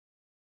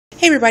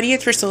Hey everybody,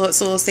 it's Priscilla at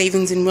Solo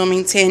Savings in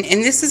Wilmington,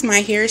 and this is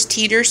my Harris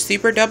Teeter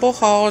Super Double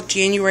Haul,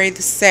 January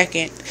the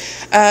 2nd.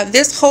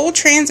 This whole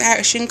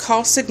transaction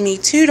costed me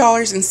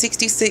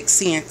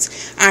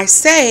 $2.66. I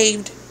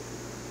saved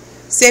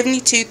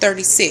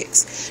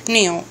 $72.36.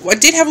 Now, I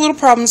did have a little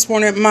problem this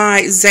morning.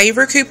 My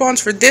Xavier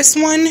coupons for this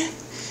one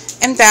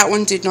and that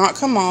one did not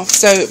come off,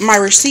 so my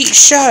receipt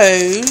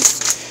shows,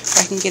 if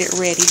I can get it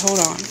ready, hold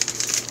on,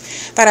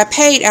 that I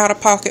paid out of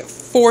pocket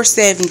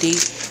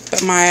 $4.70.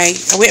 But I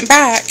went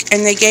back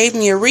and they gave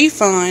me a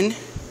refund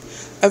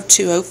of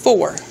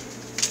 $2.04.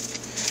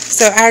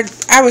 So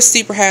I was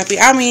super happy.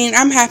 I mean,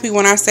 I'm happy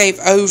when I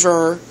save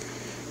over,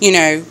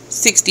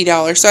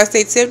 $60. So I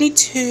saved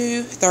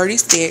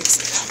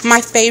 $72.36. My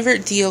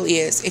favorite deal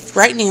is, if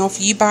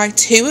you buy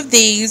two of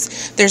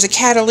these, there's a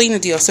Catalina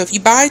deal. So if you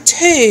buy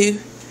two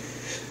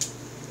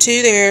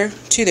there,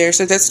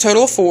 so that's a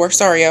total of 4,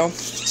 sorry y'all,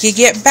 you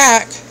get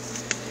back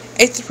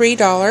a $3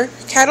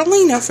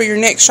 Catalina for your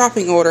next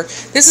shopping order.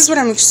 This is what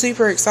I'm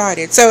super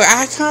excited. So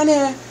I kind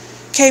of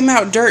came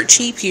out dirt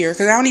cheap here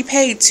because I only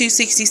paid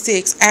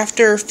 $2.66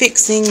 after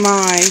fixing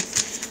my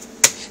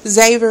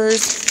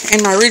Xavier's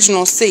and my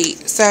original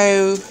seat.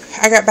 So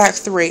I got back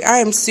 3. I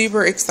am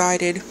super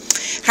excited.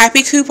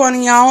 Happy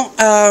couponing, y'all.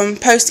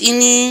 Post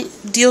any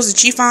deals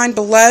that you find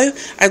below.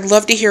 I'd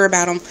love to hear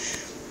about them.